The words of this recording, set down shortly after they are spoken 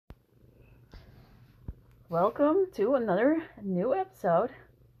Welcome to another new episode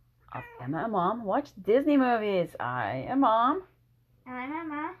of Emma and Mom Watch Disney Movies. I am Mom. I'm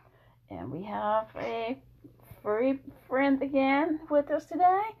Emma. And we have a furry friend again with us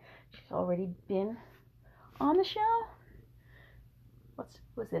today. She's already been on the show.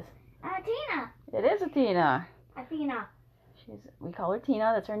 Who's this? Tina. It is Tina. Tina. We call her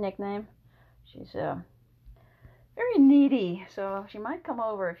Tina. That's her nickname. She's very needy, so she might come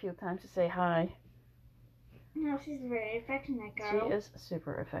over a few times to say hi. No, she's a very affectionate girl. She is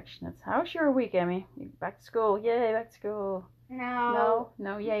super affectionate. How's your week, Emmy? You back to school? Yay, back to school.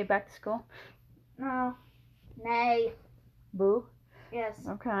 No, yay, back to school. No. Nay. Boo? Yes.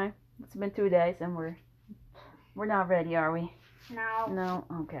 Okay. It's been 2 days and we're not ready, are we? No. No?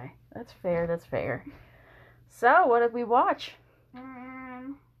 Okay. That's fair. So, what did we watch?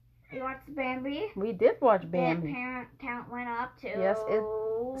 We watched Bambi. We did watch Bambi. The parent count went up to... Yes,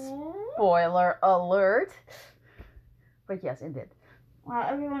 spoiler alert. But yes, it did. Well,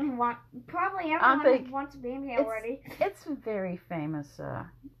 everyone who wants... Probably everyone who wants Bambi already. It's very famous.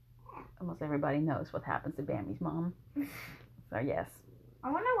 Almost everybody knows what happens to Bambi's mom. So, yes. I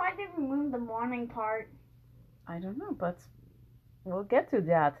wonder why they removed the morning part. I don't know, but we'll get to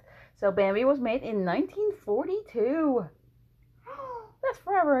that. So, Bambi was made in 1942. That's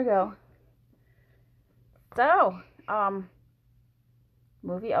forever ago. So,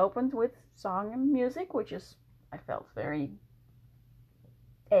 movie opened with song and music, which is, I felt, very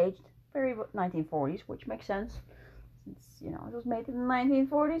aged, very 1940s, which makes sense. Since, it was made in the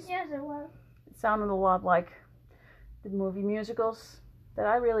 1940s. Yes, it was. It sounded a lot like the movie musicals that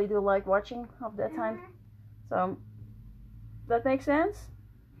I really do like watching of that time. So, that makes sense?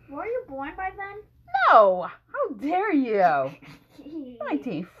 Were you born by then? No! How dare you?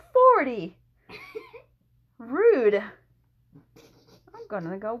 1940. Rude. I'm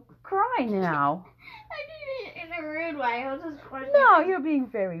gonna go cry now. I did it in a rude way. I was just questioning. No, you're being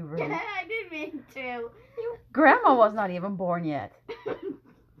very rude. I didn't mean to. Grandma was not even born yet.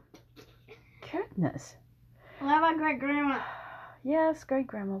 Goodness. Well, how about great grandma? Yes, great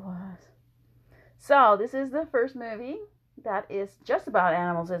grandma was. So, this is the first movie that is just about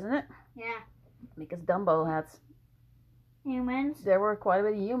animals, isn't it? Yeah. Because Dumbo had humans. There were quite a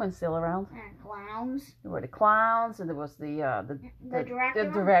bit of humans still around. And clowns. There were the clowns, and there was the director.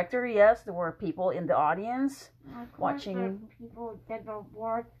 The director, yes. There were people in the audience watching. The people that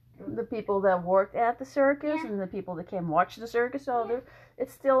worked. The people that worked at the circus, and the people that came watch the circus. So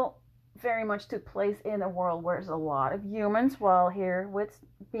it still very much took place in a world where there's a lot of humans. While here with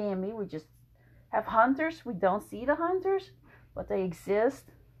Bambi, we just have hunters. We don't see the hunters, but they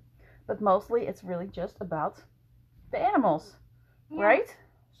exist. But mostly, it's really just about the animals, right?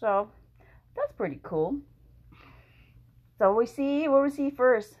 So that's pretty cool. So what we see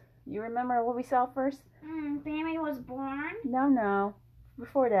first? You remember what we saw first? Bambi was born. No.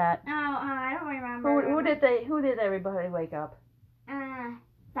 Before that. Oh, I don't remember. Who did everybody wake up?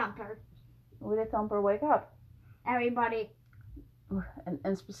 Thumper. Who did Thumper wake up? Everybody.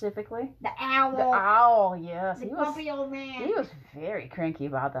 And specifically? The owl. The owl, yes. The grumpy old man. He was very cranky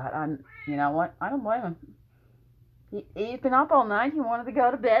about that. You know what? I don't blame him. He'd been up all night. He wanted to go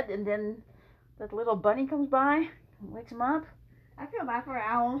to bed, and then that little bunny comes by and wakes him up. I feel bad for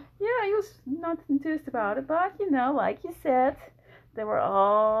Owl. Yeah, he was not enthused about it, but, like you said, they were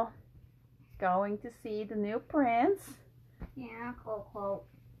all going to see the new prince. Yeah, quote.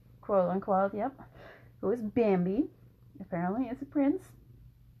 Quote, unquote, yep. Who is Bambi. Apparently, is a prince.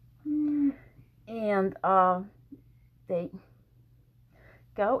 And they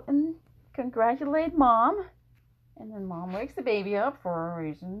go and congratulate Mom. And then Mom wakes the baby up for a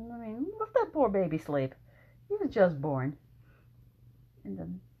reason. I mean, let that poor baby sleep. He was just born. And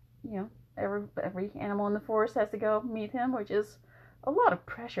then, every animal in the forest has to go meet him, which is a lot of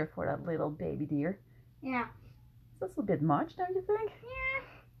pressure for that little baby deer. Yeah. That's a bit much, don't you think?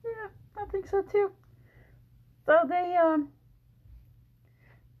 Yeah, I think so too.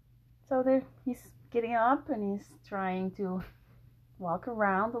 So he's getting up and he's trying to walk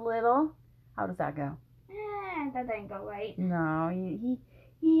around a little. How does that go? That didn't go right. No, he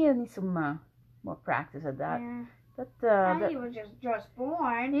needs some more practice at that. Yeah. He was just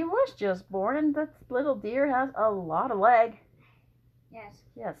born. He was just born, and that little deer has a lot of leg. Yes.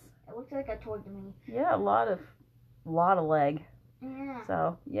 It looks like a toy to me. Yeah, a lot of leg. Yeah.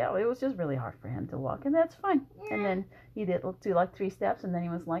 So it was just really hard for him to walk, and that's fine. Yeah. And then he did do like 3 steps, and then he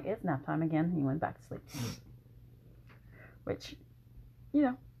was like, "It's nap time again." And he went back to sleep. Which,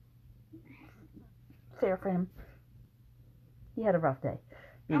 fair for him. He had a rough day.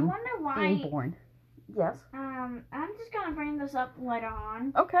 I wonder why. Being born. Yes. I'm just gonna bring this up later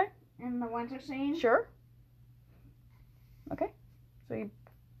on. Okay. In the winter scene. Sure. Okay. So you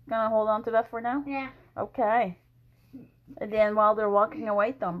gonna hold on to that for now? Yeah. Okay. And then while they're walking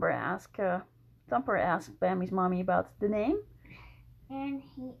away, Thumper asks Bambi's mommy about the name. And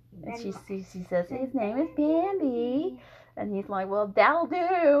she says his name is Bambi. And he's like, well, that'll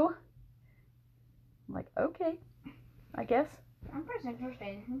do. I'm like, okay, I guess. Thumper's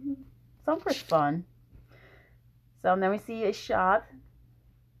interesting. Thumper's fun. So then we see a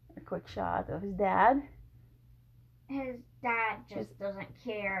quick shot of his dad. His dad just doesn't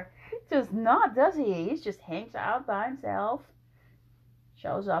care. He does not, does he? He just hangs out by himself.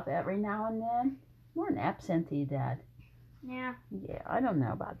 Shows up every now and then. More an absentee dad. Yeah. Yeah, I don't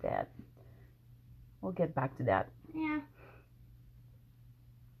know about that. We'll get back to that. Yeah.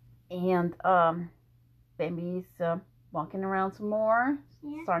 And Bambi's walking around some more.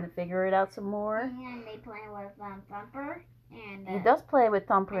 Yeah. Starting to figure it out some more. And they play with Thumper. And he does play with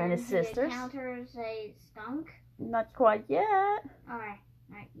Thumper and his sisters. He encounters a skunk. Not quite yet. Alright,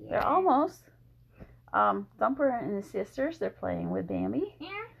 not yet. They're almost. Thumper and his sisters, they're playing with Bambi.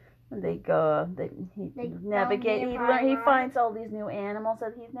 Yeah. And they navigate. He finds all these new animals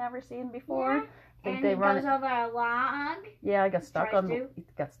that he's never seen before. Yeah. And he goes over a log. Yeah, he got stuck on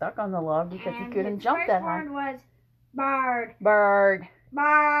the log because he couldn't jump that high. His first word was bird. Bird.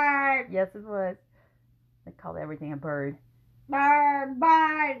 Bird. Yes, it was. They called everything a bird. Bird.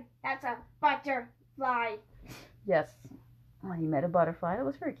 Bird. That's a butterfly. Yes. Well, he met a butterfly. It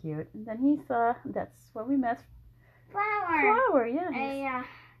was very cute. And then that's where we met Flower, yeah.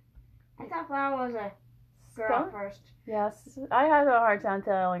 I thought Flower was a girl first. Yes. I had a hard time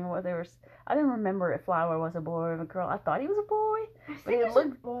telling what they were. I didn't remember if Flower was a boy or a girl. I thought he was a boy. I think he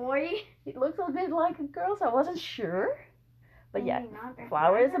looked a boy. He looked a bit like a girl, so I wasn't sure. But Maybe yeah,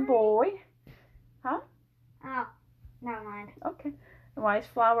 Flower is a boy. Huh? Oh, never mind. Okay. And why is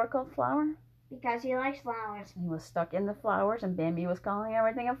Flower called Flower? Because he likes flowers. He was stuck in the flowers, and Bambi was calling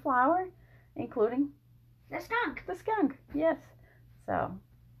everything a flower, including the skunk. The skunk, yes. So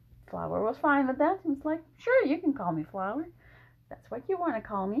Flower was fine with that. He was like, sure, you can call me Flower. That's what you want to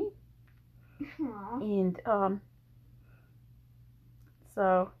call me. Aww. And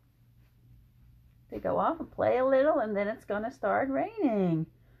so they go off and play a little, and then it's going to start raining.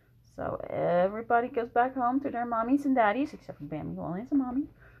 So everybody goes back home to their mommies and daddies, except for Bambi, who only has a mommy.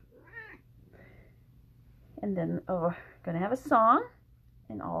 And then we're going to have a song,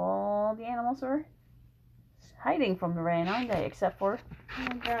 and all the animals are hiding from the rain, aren't they? Except for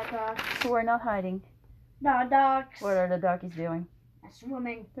the ducks. Who are not hiding. The ducks. What are the duckies doing? They're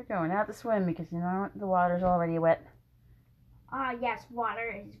swimming. They're going out to swim because, the water's already wet. Yes,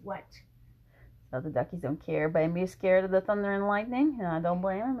 water is wet. So the duckies don't care. Bambi is scared of the thunder and lightning, and I don't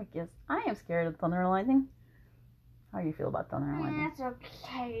blame him because I am scared of thunder and lightning. How do you feel about thunder and lightning? That's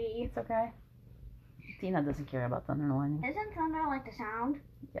okay. It's okay. Tina doesn't care about thunder and lightning. Isn't thunder like the sound?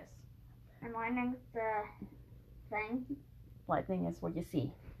 Yes. And lightning's the thing? Lightning is what you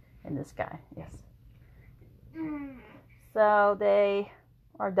see in the sky, yes. So they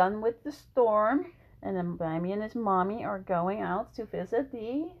are done with the storm, and then Bambi and his mommy are going out to visit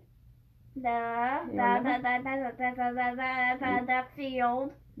the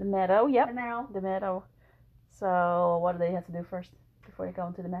field. The meadow, yep. The meadow. The meadow. So what do they have to do first before they go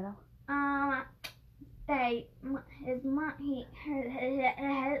into the meadow? His mom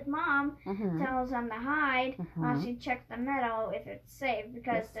tells them to hide while she checks the meadow if it's safe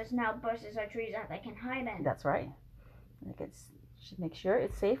because there's no bushes or trees that they can hide in. That's right. Should make sure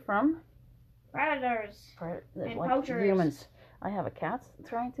it's safe from predators and like poachers. Humans. I have a cat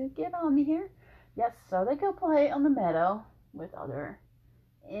trying to get on me here. Yes, so they go play on the meadow with other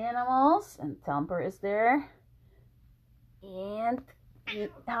animals, and Thumper is there. And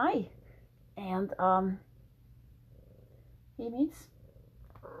hi. And he meets.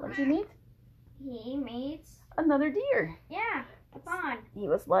 What does he meet? He meets another deer. Yeah, a fawn. He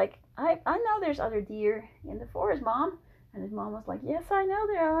was like, I know there's other deer in the forest, Mom. And his mom was like, yes, I know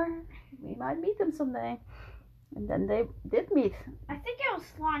there are. We might meet them someday. And then they did meet. I think it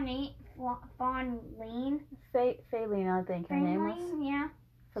was Fawnleen. Faylene, I think her name was. Yeah.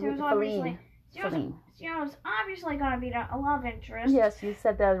 She was obviously going to be a love interest. Yes, you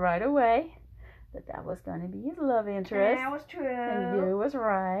said that right away. That was going to be his love interest. And that was true. And you was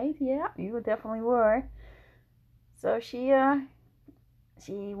right. Yeah, you definitely were. So she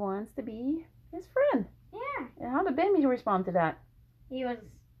wants to be his friend. Yeah. And how did Bambi respond to that? He was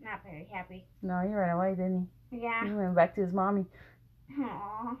not very happy. No, he ran away, didn't he? Yeah. He went back to his mommy.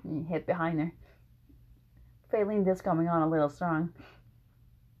 Aww. He hid behind her. Faylene is coming on a little strong.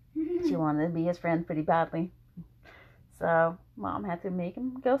 She wanted to be his friend pretty badly. So Mom had to make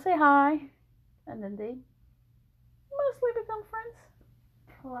him go say hi. And then they mostly become friends.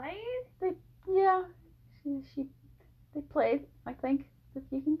 Played? Yeah, they played, I think, if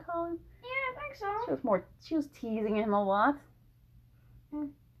you can call him. Yeah, I think so. She was teasing him a lot. Mm.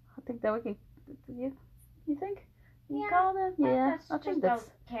 I think that we can, you think? You Yeah, call that? Yeah, I think that's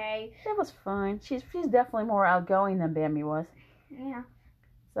okay. that was fine. She's definitely more outgoing than Bambi was. Yeah.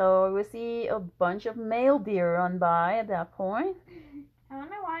 So we see a bunch of male deer run by at that point. I don't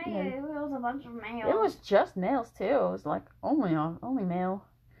know why it was a bunch of males. It was just males too. It was like only male.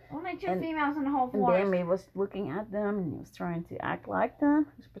 Only two females in the whole And forest. Bambi was looking at them and he was trying to act like them.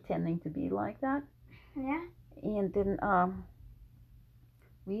 He was pretending to be like that. Yeah. And then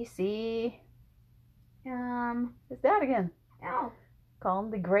we see his dad again. Oh. Call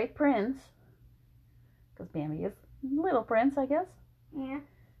him the Great Prince. Because Bambi is Little Prince, I guess. Yeah.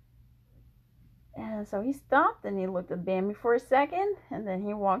 And so he stopped and he looked at Bambi for a second and then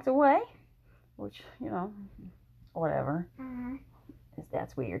he walked away. Which, whatever. Mm-hmm.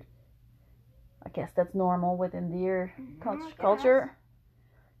 That's weird. I guess that's normal within deer culture.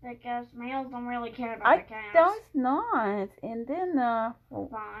 I guess males don't really care about the calves. Don't not. And then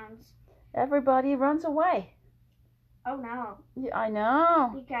Bonds. everybody runs away. Oh no. Yeah, I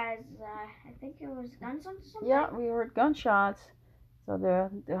know. Because I think it was guns or something. Yeah, we heard gunshots. So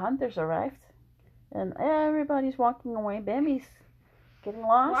the hunters arrived. And everybody's walking away. Bambi's getting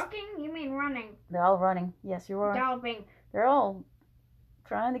lost. Walking? You mean running? They're all running. Yes, you are. Galloping. They're all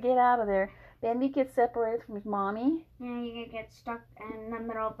trying to get out of there. Bambi gets separated from his mommy. Yeah, you get stuck in the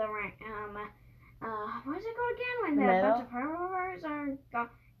middle of the what is it called again? When The a bunch of herbivores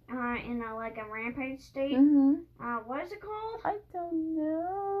are in a rampage state. Mm-hmm. What is it called? I don't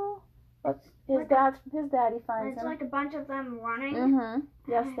know. But his daddy finds It's him. like a bunch of them running. Mm-hmm.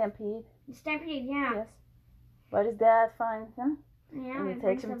 Yeah, stampede. Stampede, yeah. Yes. But his dad finds him. Yeah, And he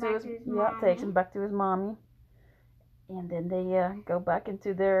takes him to his takes him back to his mommy. And then they go back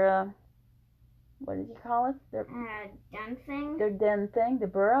into their what did you call it? Their den thing. Their den thing, the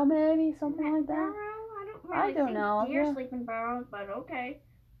burrow maybe, something like that. Burrow? I don't know. Deer sleep in burrows, but okay.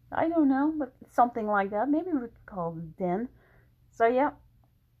 I don't know, but something like that. Maybe we could call it a den. So yeah,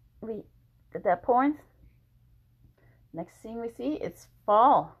 we at that point. Next thing we see, it's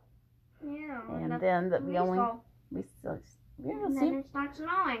fall. Yeah. And then then it starts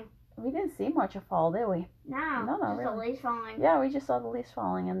snowing. We didn't see much of fall, did we? No, not just really. the leaves falling. Yeah, we just saw the leaves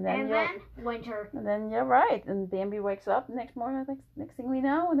falling, and then winter. And then you're right, and Bambi wakes up next morning. Next thing we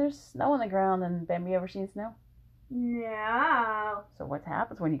know, and there's snow on the ground. And Bambi ever seen snow? No. So what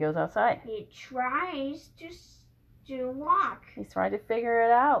happens when he goes outside? He tries to walk. He's trying to figure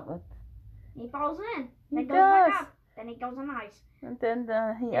it out, but he falls in. He goes does. back up. Then he goes on ice. And then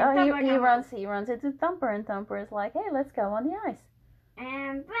he runs into Thumper, and Thumper is like, "Hey, let's go on the ice."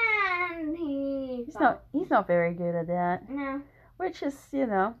 And then he's not very good at that. No. Which is,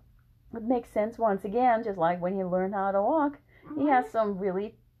 it makes sense once again, just like when he learned how to walk. He has some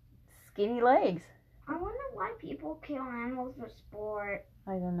really skinny legs. I wonder why people kill animals for sport.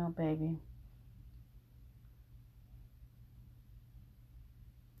 I don't know, baby.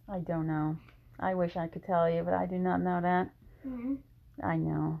 I don't know. I wish I could tell you, but I do not know that. Mm-hmm. I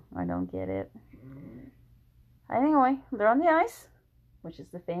know. I don't get it. Anyway, they're on the ice, which is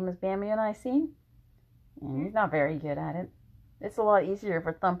the famous Bambi and I scene. And he's not very good at it. It's a lot easier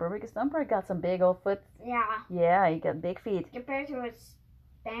for Thumper because Thumper got some big old foot. Yeah. Yeah, he got big feet. Compared to his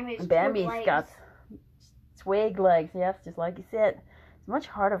Bambi's Bambi's got twig legs, yes, just like you said. It's much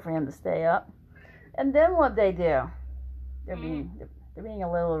harder for him to stay up. And then what they do? They're being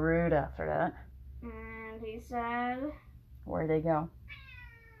a little rude after that. And he said, where'd they go?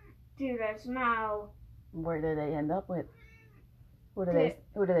 To the snow. Where did they end up with? Who do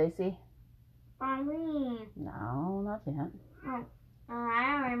they see? Bambi. No, not yet. Oh,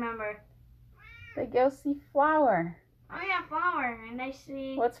 I don't remember. They go see Flower. Oh yeah, Flower, and they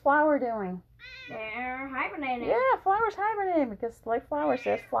see. What's Flower doing? They're hibernating. Yeah, Flower's hibernating because, like Flower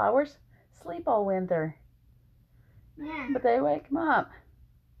says, flowers sleep all winter. Yeah. But they wake him up.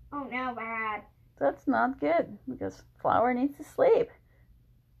 Oh no, bad. That's not good because Flower needs to sleep.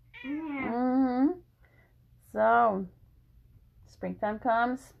 Yeah. Mm-hmm. So, springtime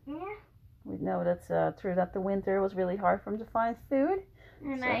comes. Yeah. We know that's true that the winter was really hard for them to find food.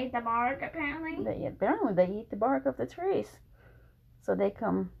 And they eat the bark, apparently. Apparently, they eat the bark of the trees. So they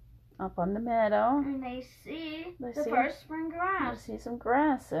come up on the meadow. And they see the first spring grass. They see some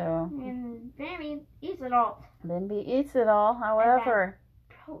grass, so... And Bambi eats it all. Bambi eats it all, however...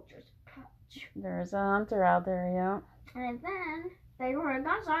 Poachers. There's a hunter out there, yeah. And then they heard a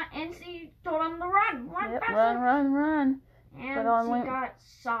gunshot, and she told him to run. Yep, run. And she got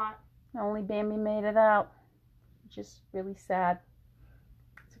shot. Only Bambi made it out. which is really sad.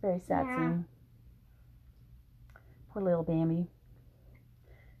 It's a very sad scene. Poor little Bambi.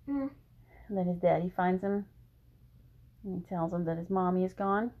 And then his daddy finds him, and he tells him that his mommy is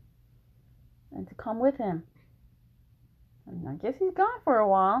gone, and to come with him. And I guess he's gone for a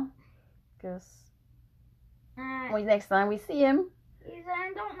while, because next time we see him, he's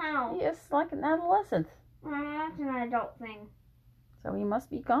an adult now. He is like an adolescent. That's an adult thing. So he must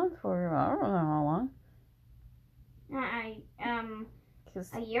be gone for, I don't know how long.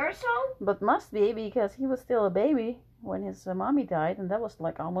 A year or so? But must be, because he was still a baby when his mommy died, and that was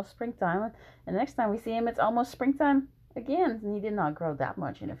like almost springtime. And next time we see him, it's almost springtime again. And he did not grow that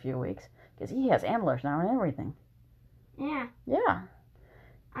much in a few weeks, because he has antlers now and everything. Yeah. Yeah.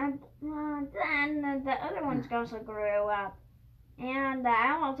 And then the other ones also grew up. And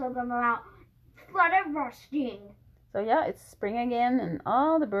I also told them about flutter rusting. So yeah, it's spring again, and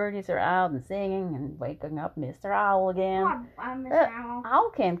all the birdies are out and singing and waking up Mr. Owl again. Mr. Owl. Owl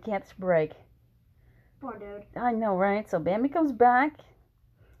can't catch a break. Poor dude. I know, right? So Bambi comes back,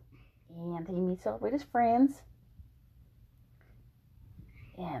 and he meets up with his friends.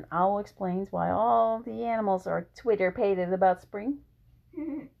 And Owl explains why all the animals are Twitter-pated about spring.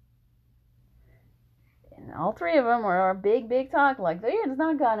 And all three of them are big talk, like, it's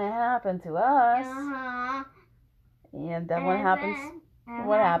not gonna happen to us. And then what happens?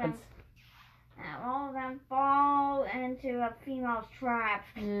 What happens? All of them fall into a female's trap.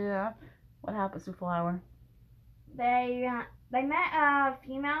 Yeah. What happens to Flower? They met a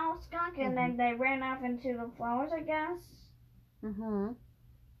female skunk, and then they ran off into the flowers, I guess.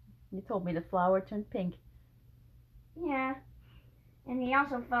 You told me the flower turned pink. Yeah. And he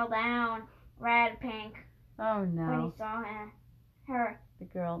also fell down, red, pink. Oh no. When he saw her.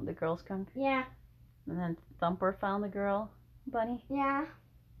 The girl skunk? Yeah. And then Thumper found the girl bunny? Yeah.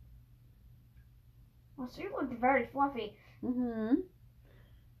 Well, she looked very fluffy. And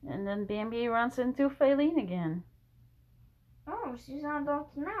then Bambi runs into Faline again. Oh, she's an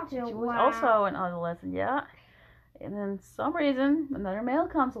adult now too. She was also an adolescent, yeah. And then some reason, another male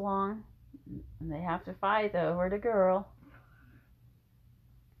comes along, and they have to fight over the girl.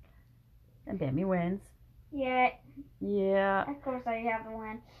 And Bambi wins. Yeah. Yeah. Of course I have to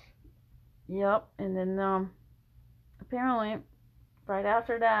win. Yep. And then apparently right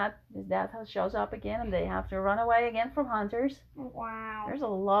after that, his dad shows up again, and they have to run away again from hunters. Wow. There's a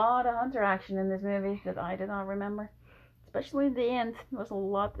lot of hunter action in this movie that I did not remember. Especially at the end. It was a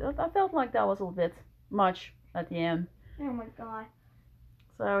lot. I felt like that was a little bit much at the end. Oh my god.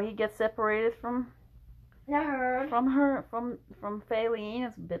 So he gets separated from Faline.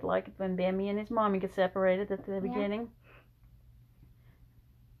 It's a bit like when Bambi and his mommy get separated at the beginning.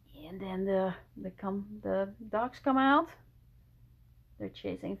 And then the dogs come out. They're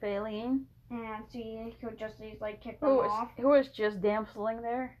chasing Faline. And she could just easily kick them off. Who was just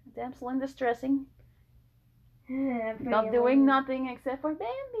damseling distressing. Not doing nothing except for,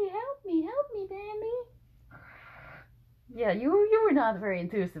 Bambi, help me, Bambi. Yeah, you were not very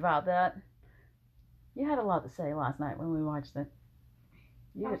enthused about that. You had a lot to say last night when we watched it.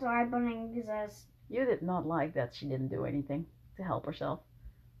 Also, I don't exist. You did not like that she didn't do anything to help herself.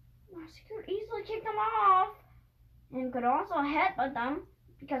 Well, she could easily kick them off. And could also headbutt them.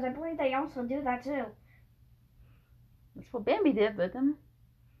 Because I believe they also do that too. That's what Bambi did with them.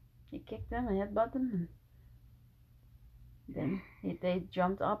 He kicked them and headbutted them. And then they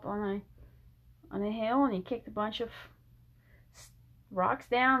jumped up on a hill, and he kicked a bunch of rocks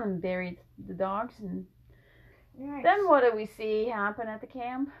down and buried the dogs. And then what do we see happen at the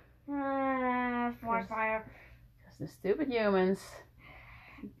camp? Forest fire. Because the stupid humans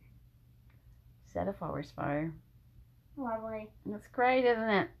set a forest fire. Lovely. That's great, isn't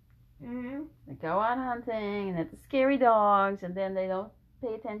it? They go out hunting, and it's the scary dogs, and then they don't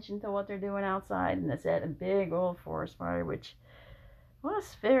pay attention to what they're doing outside, and they set a big old forest fire, which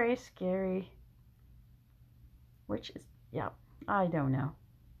was very scary. Which is, yeah, I don't know.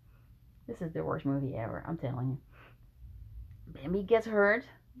 This is the worst movie ever, I'm telling you. Bambi gets hurt.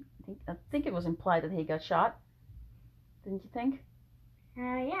 I think it was implied that he got shot. Didn't you think?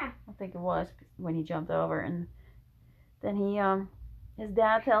 Yeah. I think it was when he jumped over, and then his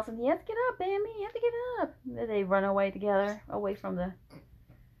dad tells him, "You have to get up, Bambi. You have to get up." And they run away together, away from the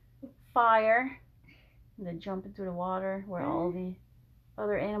fire. And they jump into the water where all the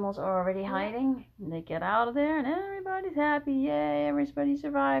other animals are already hiding. And they get out of there, and everybody's happy. Yay, everybody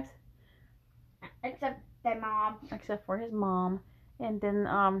survived. Except their mom. Except for his mom. And then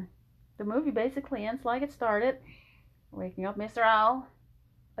the movie basically ends like it started. Waking up Mr. Owl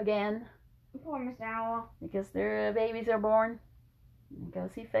again. Poor Mr. Owl. Because their babies are born. And go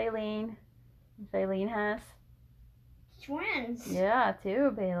see Faline. And Faline has twins. Yeah,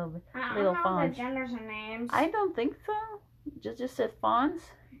 two little I little don't know fawns. the genders and names. I don't think so. Just said fawns.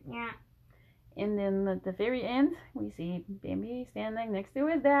 Yeah. And then at the very end, we see Bambi standing next to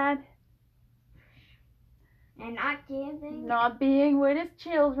his dad. And not giving. Not being with his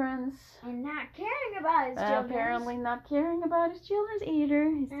children's. And not caring about his children. Apparently not caring about his children's either.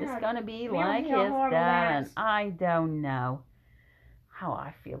 He's just gonna be like his horrible dad. And dads. I don't know how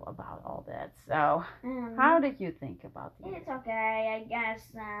I feel about all that. So, how did you think about it? It's okay, I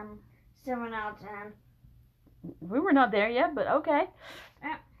guess. 7 out of 10. We were not there yet, but okay.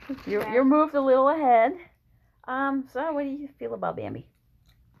 Yeah. You're moved a little ahead. So what do you feel about Bambi?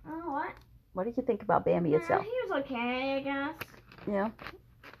 Oh, what? What did you think about Bambi itself? He was okay, I guess. Yeah.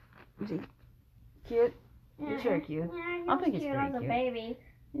 Is he cute? Yeah. He's very cute. Yeah, I think he's cute pretty as a cute. baby.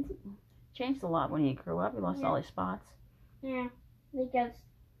 He's changed a lot when he grew up. He lost all his spots. Yeah, because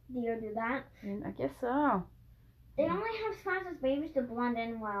deer do that. And I guess so. They only have spots as babies to blend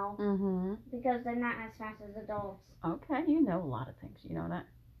in well. Mm-hmm. Because they're not as fast as adults. Okay, you know a lot of things. You know that.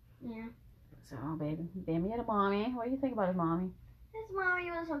 Yeah. So, baby, Bambi had a mommy. What do you think about his mommy? His mommy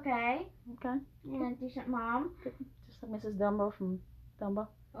was okay. Okay. Yeah, decent mom. Just like Mrs. Dumbo from Dumbo.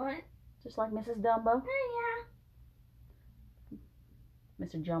 What? Just like Mrs. Dumbo. Yeah.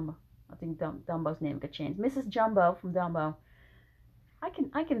 Mr. Jumbo. I think Dumbo's name got changed. Mrs. Jumbo from Dumbo. I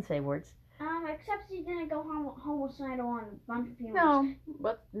can say words. Except she didn't go homicidal on a bunch of humans. No,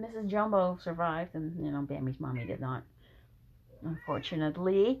 but Mrs. Jumbo survived, and Bambi's mommy did not.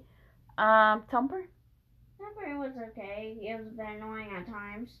 Unfortunately. Thumper? Thumper was okay. He was a bit annoying at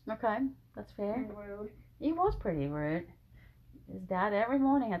times. Okay, that's fair. And rude. He was pretty rude. His dad every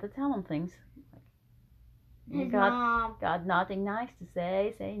morning had to tell him things. His mom. Got nothing nice to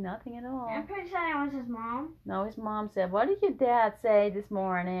say nothing at all. I'm pretty sure that was his mom. No, his mom said, "What did your dad say this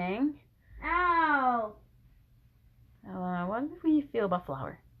morning?" Oh. What did we feel about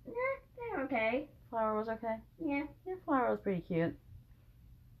Flower? They're okay. Flower was okay? Yeah. Yeah, Flower was pretty cute.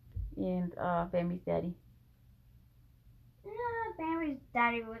 And Bambi's daddy. Yeah, Bambi's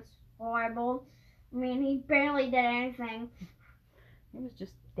daddy was horrible. I mean, he barely did anything. He was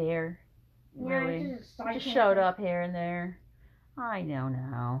just there. Yeah, Really. Just showed up here and there. I don't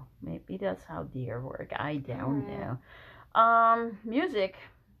know. Maybe that's how deer work. I don't know. Music.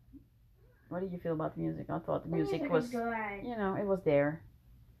 What did you feel about the music? I thought the music was good. It was there.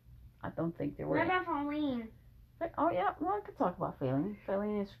 I don't think there were. What about Pauline? Oh yeah, well I could talk about Feeling.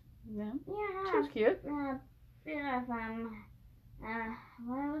 Feeling is Yeah. she was cute. Bit of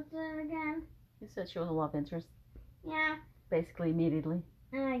what was it again? You said she was a love interest. Yeah. Basically immediately.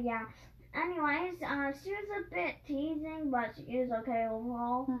 Yeah. Anyways, she was a bit teasing, but she was okay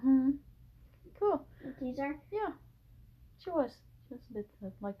overall. Mhm. Cool. A teaser. Yeah. She was. She was a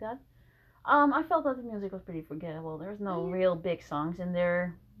bit like that. I felt that the music was pretty forgettable. There was no real big songs in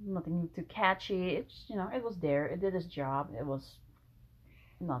there. Nothing too catchy. It's it was there. It did its job. It was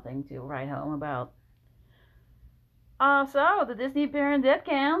nothing to write home about. So the Disney parent dead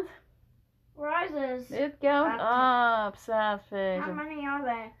count. Rises. It goes up. Sad face. How many are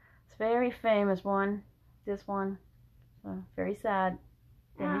there? It's a very famous one. This one. So very sad.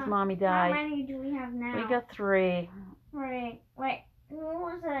 Bambi's mommy died. How many do we have now? We got 3. Wait. Who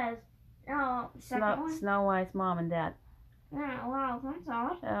was this? Oh, second one? Snow White's mom and dad. Oh, wow, that's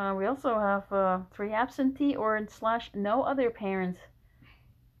odd. We also have 3 absentee or / no other parents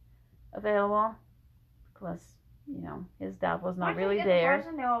available because his dad was not really there.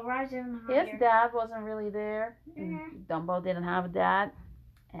 His dad wasn't really there. And Dumbo didn't have a dad,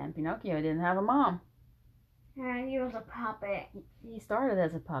 and Pinocchio didn't have a mom. Yeah, he was a puppet. He started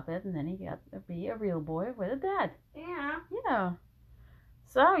as a puppet, and then he got to be a real boy with a dad. Yeah. Yeah.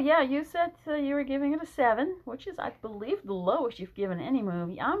 So, yeah, you said you were giving it a 7, which is, I believe, the lowest you've given any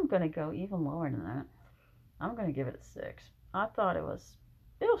movie. I'm going to go even lower than that. I'm going to give it a 6. I thought it was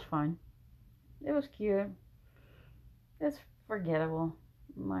fun. It was cute. It's forgettable,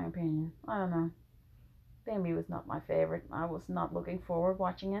 in my opinion. I don't know. Bambi was not my favorite. I was not looking forward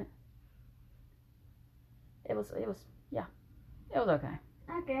watching it. It was okay.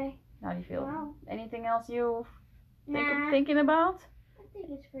 Okay. How do you feel? Well, anything else you thinking about? I think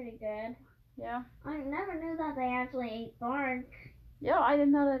it's pretty good. Yeah. I never knew that they actually ate bark. Yeah, I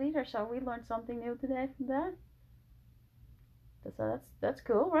didn't know that either. So we learned something new today from that. So that's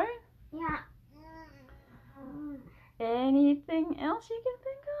cool, right? Yeah. Anything else you can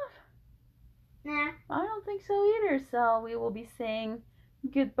think of? Nah. I don't think so either. So we will be saying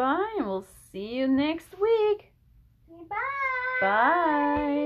goodbye, and we'll see you next week. Bye. Bye.